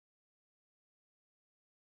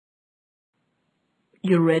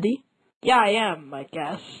You ready? Yeah, I am, I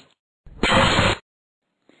guess.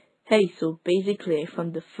 Hey, so basically I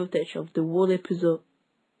found the footage of the whole episode.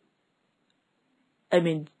 I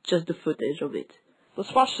mean, just the footage of it.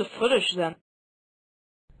 Let's watch the footage then.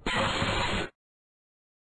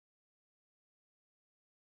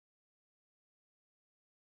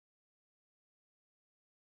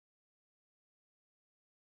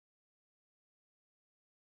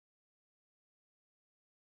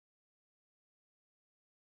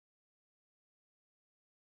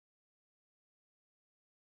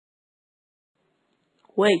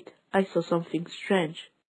 Wait, I saw something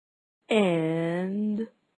strange. And...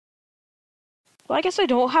 Well, I guess I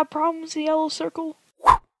don't have problems with the yellow circle.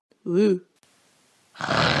 Ooh.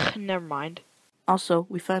 Never mind. Also,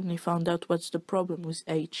 we finally found out what's the problem with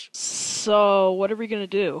H. So, what are we gonna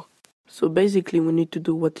do? So basically we need to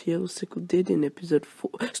do what the yellow circle did in episode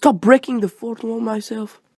 4. Stop breaking the fourth wall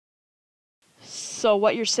myself! So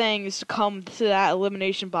what you're saying is to come to that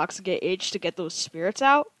elimination box and get H to get those spirits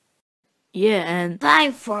out? Yeah, and...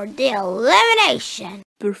 Time for the elimination!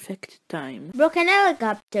 Perfect time. Broken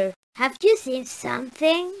helicopter. Have you seen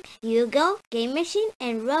something? Hugo, Game Machine,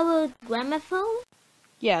 and Robot Gramophone?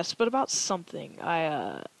 Yes, but about something.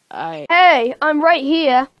 Hey, I'm right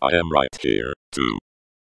here. I am right here, too.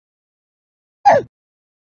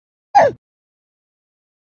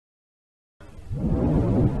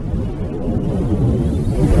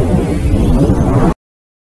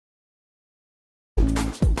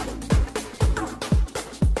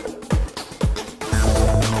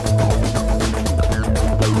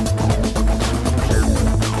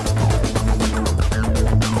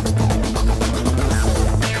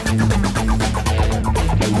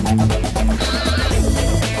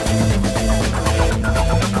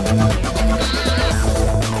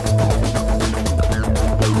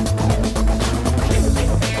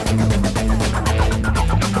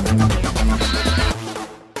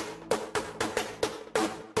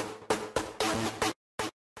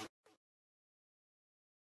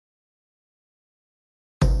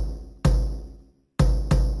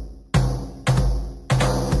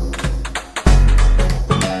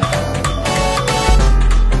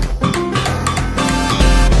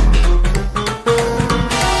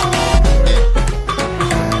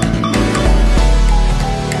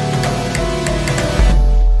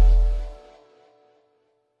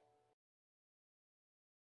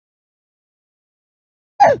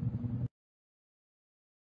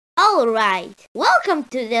 Alright, welcome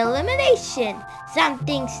to the elimination.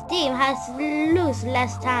 Something Steam has lost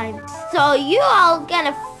last time. So you all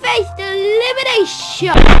gonna face the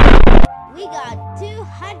elimination. We got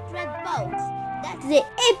 200 votes. That's the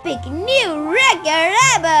epic new record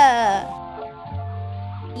ever.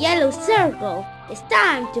 Yellow circle, it's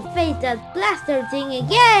time to face that blaster thing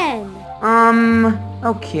again.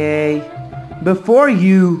 Okay. Before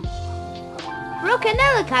you... Broken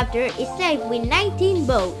helicopter is safe with 19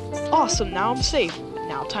 votes. Awesome, now I'm safe.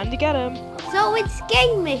 Now time to get him. So it's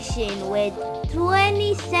Game Machine with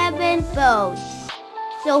 27 votes.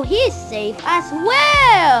 So he's safe as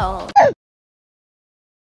well.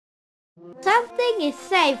 Something is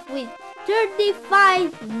safe with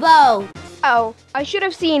 35 votes. Oh, I should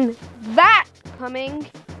have seen that coming.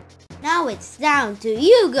 Now it's down to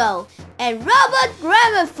Hugo and Robot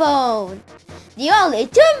Gramophone. The only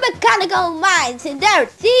two mechanical minds in their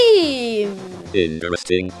team.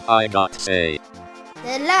 Interesting, I got say.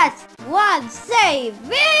 The last one save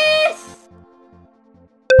is...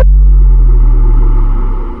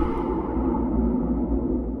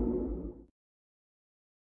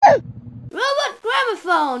 Robot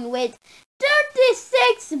Gramophone with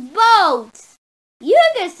 36 votes.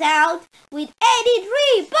 Hugo's out with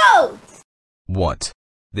 83 votes. What?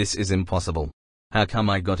 This is impossible. How come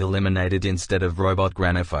I got eliminated instead of Robot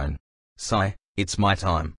Gramophone? Sigh, it's my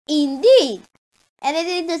time. Indeed.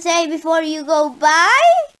 Anything to say before you go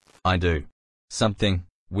bye? I do. Something.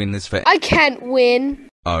 Win this for... I can't win.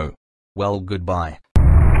 Oh. Well, goodbye.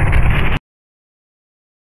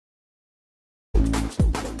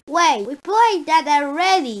 Wait, we played that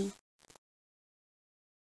already.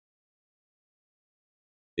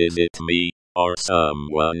 Is it me, or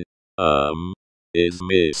someone, is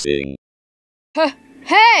missing?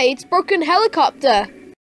 Hey, it's Broken Helicopter.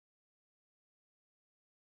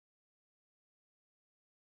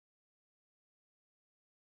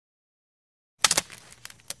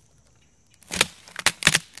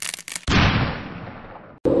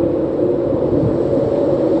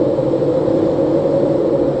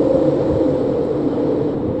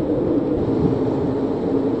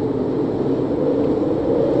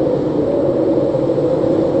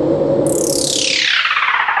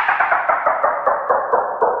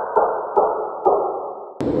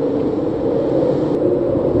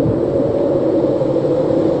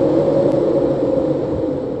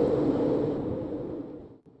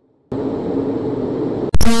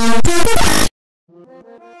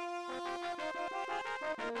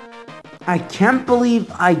 I can't believe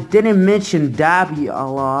I didn't mention Dabby a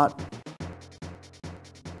lot.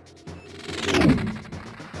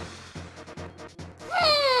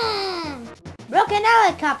 Broken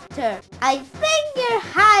helicopter. I think you're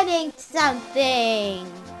hiding something.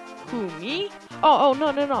 Who, me? Oh,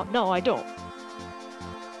 no, I don't.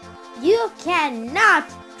 You cannot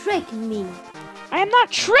trick me. I am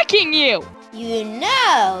not tricking you! You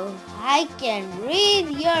know, I can read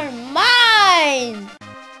your mind.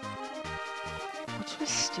 What's with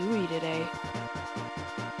Stewie today?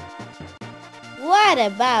 What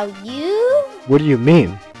about you? What do you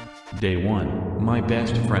mean? Day 1. My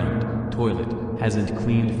best friend, toilet, hasn't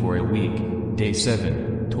cleaned for a week. Day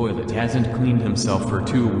 7. Toilet hasn't cleaned himself for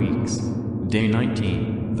 2 weeks. Day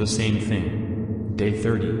 19. The same thing. Day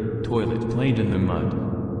 30. Toilet played in the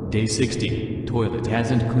mud. Day 60. Toilet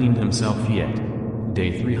hasn't cleaned himself yet.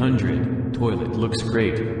 Day 300. Toilet looks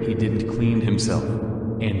great, he didn't clean himself.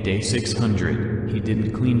 And day 600. He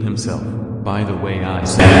didn't clean himself. By the way, I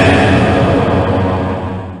said...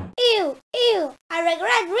 Ew, I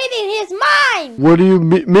regret reading his mind. What do you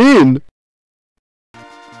mean?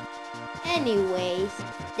 Anyways,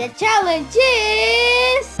 the challenge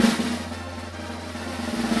is...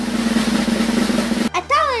 a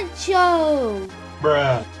talent show.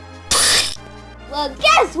 Bruh. Well,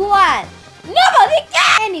 guess what? Nobody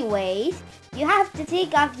can! Anyways, you have to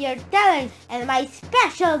take off your talent and my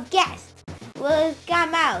special guest will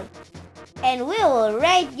come out. And we will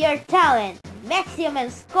rate your talent. Maximum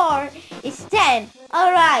score is 10.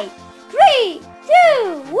 Alright, 3,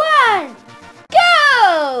 2, 1,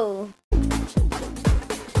 go!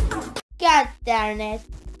 God darn it.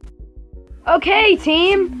 Okay,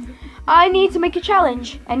 team. I need to make a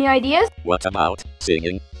challenge. Any ideas? What about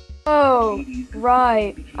singing? Oh,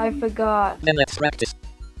 right. I forgot. Then let's practice.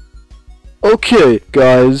 Okay,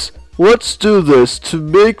 guys, let's do this to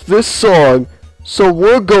make this song. So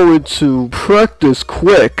we're going to practice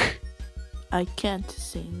quick. I can't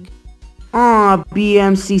sing. Aw,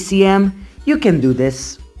 BMCCM, you can do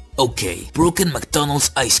this. Okay, broken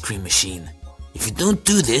McDonald's ice cream machine. If you don't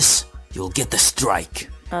do this, you'll get a strike.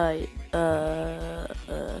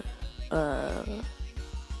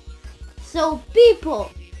 So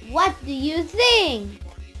people, what do you think?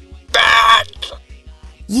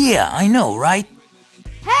 Yeah, I know, right?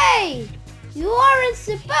 Hey! You aren't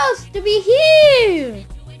supposed to be here!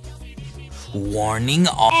 Warning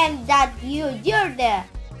off. And that you're there.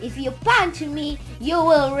 If you punch me, you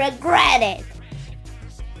will regret it.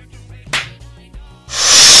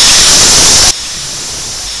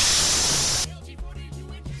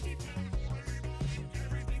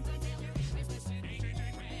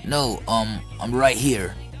 No, I'm right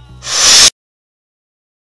here.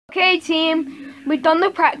 Okay, team. We've done the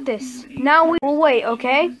practice. Now we will wait,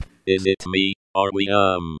 okay? Is it me? Are we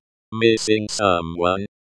missing someone?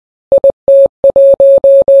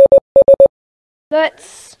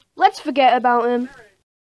 Let's forget about him.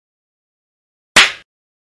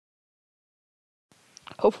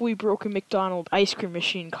 Hopefully Broken McDonald ice cream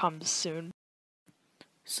machine comes soon.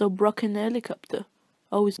 So broken helicopter.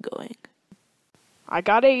 Always going. I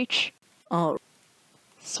got H. Oh,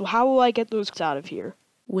 So how will I get those out of here?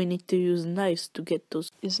 we need to use knives to get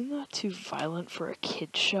those. Isn't that too violent for a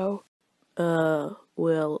kid's show?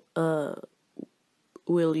 We'll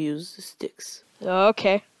use the sticks.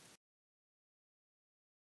 Okay.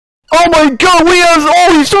 Oh my god, we have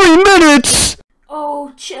only 3 minutes!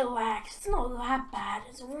 Oh, chillax. It's not that bad.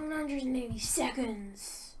 It's 180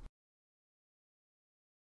 seconds.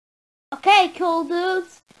 Okay, cool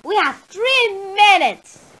dudes. We have 3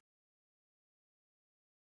 minutes.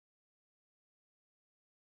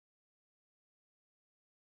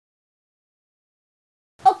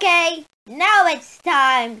 Okay, now it's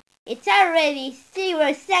time. It's already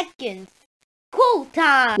 0 seconds. Cool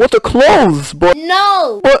time. What the clothes, but...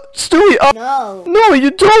 No. What? Stewie, No. No,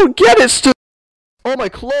 you don't get it, Stewie! Oh, my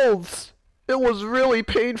clothes! It was really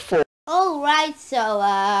painful. Alright, so,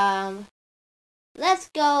 let's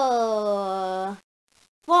go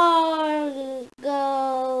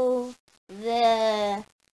go the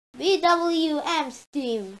BWM's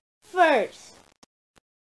team first.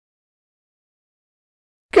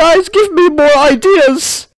 Guys, give me more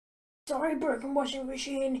ideas! Sorry, broken washing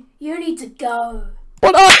machine. You need to go.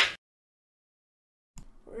 But I...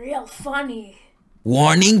 Real funny.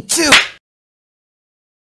 Warning 2.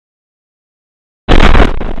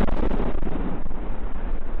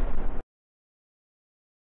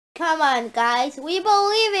 Come on, guys. We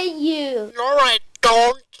believe in you. Alright,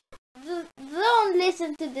 don't. Don't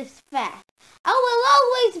listen to this fact. I will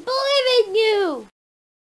always believe in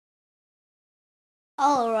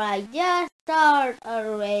Alright, just start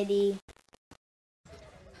already.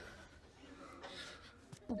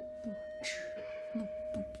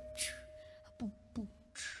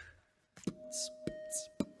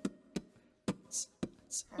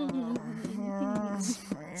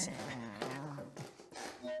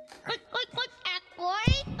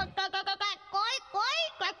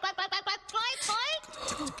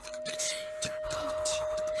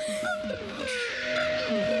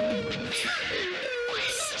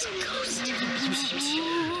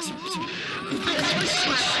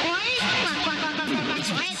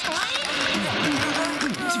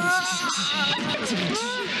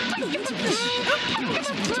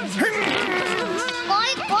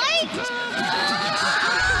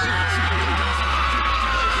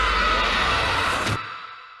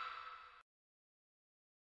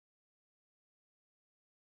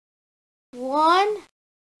 One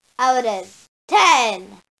out of 10.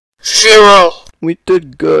 0. We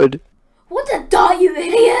did good. What the dot, you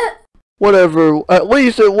idiot? Whatever, at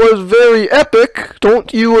least it was very epic.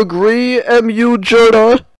 Don't you agree, MU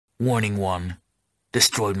Jonah? Warning 1.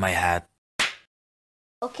 Destroyed my hat.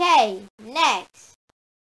 Okay, next.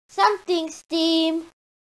 Something Steam.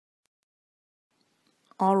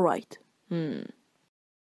 Alright.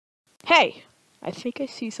 Hey, I think I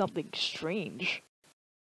see something strange.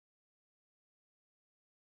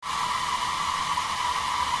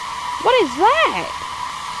 What is that?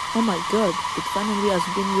 Oh my god, it finally has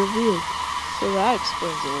been revealed. So that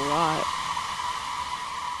explains a lot.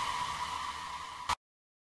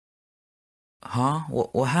 Huh?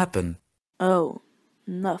 What happened? Oh,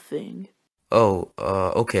 nothing. Oh,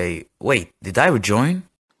 okay. Wait, did I rejoin?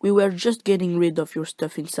 We were just getting rid of your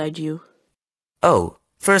stuff inside you. Oh,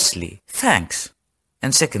 firstly, thanks.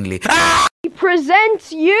 And secondly, He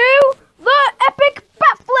presents you the epic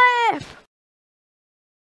backflip!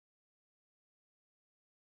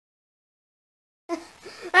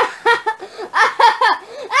 7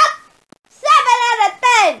 out of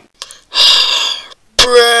 10.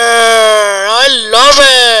 Bruh, I love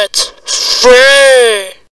it!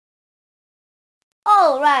 Free!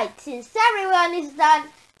 Alright, since everyone is done,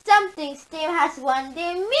 Something Steam has won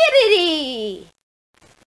the immunity.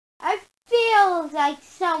 I feel like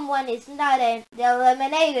someone is not in the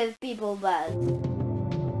eliminated people, but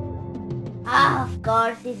of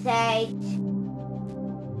course it's 8.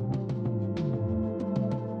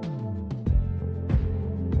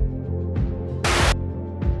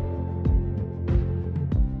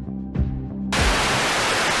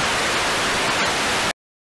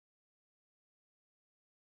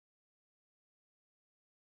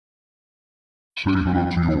 Say hello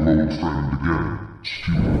to your old friend again,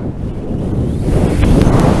 Stewie.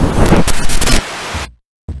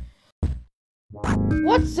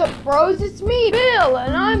 What's up, bros? It's me, Bill,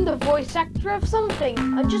 and I'm the voice actor of Something.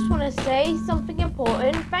 I just want to say something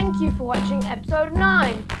important. Thank you for watching episode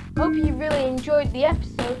 9. Hope you really enjoyed the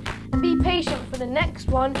episode, and be patient for the next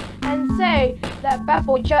one, and say that Bad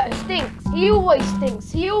Boy Jetta stinks. He always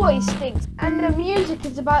stinks. He always stinks. And the music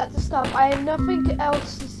is about to stop. I have nothing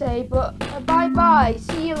else to say, but bye-bye.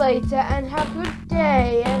 See you later, and have a good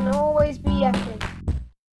day, and always be epic.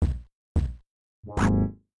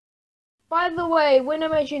 By the way, when I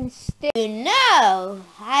mention Steve, You know,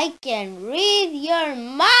 I can read your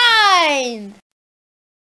mind.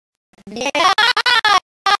 Yeah.